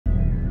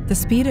the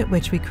speed at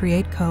which we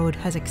create code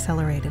has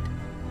accelerated.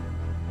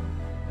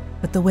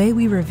 But the way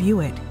we review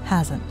it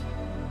hasn't,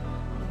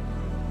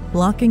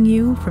 blocking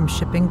you from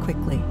shipping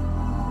quickly.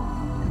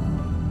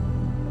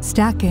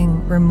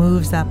 Stacking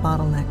removes that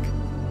bottleneck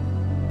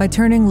by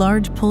turning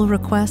large pull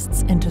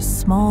requests into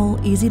small,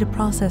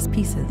 easy-to-process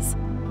pieces.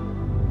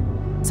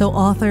 So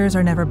authors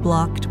are never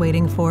blocked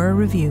waiting for a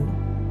review.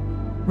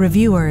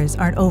 Reviewers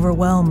aren't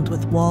overwhelmed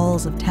with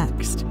walls of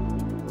text.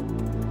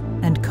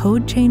 And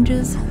code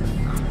changes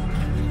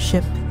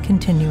ship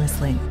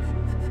continuously.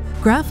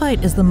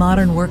 Graphite is the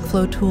modern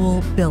workflow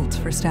tool built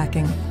for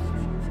stacking.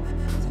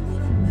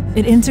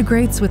 It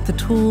integrates with the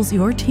tools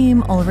your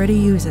team already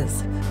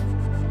uses,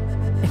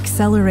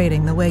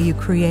 accelerating the way you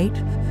create,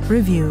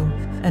 review,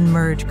 and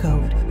merge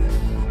code.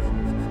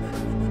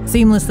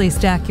 Seamlessly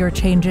stack your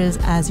changes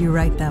as you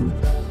write them,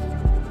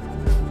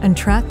 and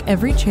track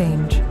every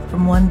change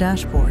from one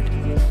dashboard.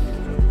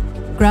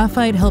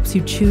 Graphite helps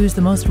you choose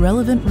the most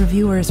relevant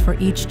reviewers for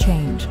each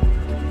change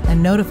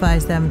and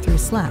notifies them through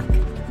Slack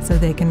so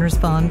they can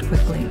respond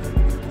quickly.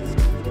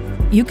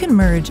 You can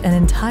merge an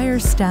entire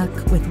stack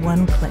with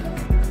one click,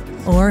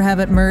 or have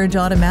it merge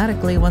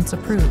automatically once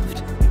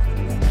approved.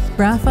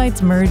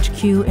 Graphite's merge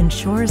queue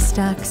ensures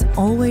stacks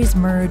always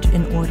merge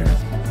in order,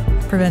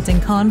 preventing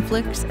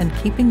conflicts and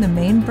keeping the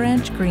main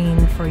branch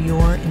green for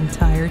your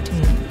entire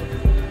team.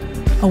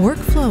 A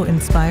workflow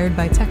inspired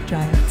by tech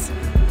giants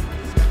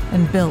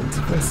and built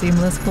for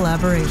seamless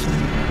collaboration.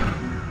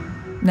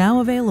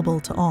 Now available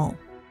to all.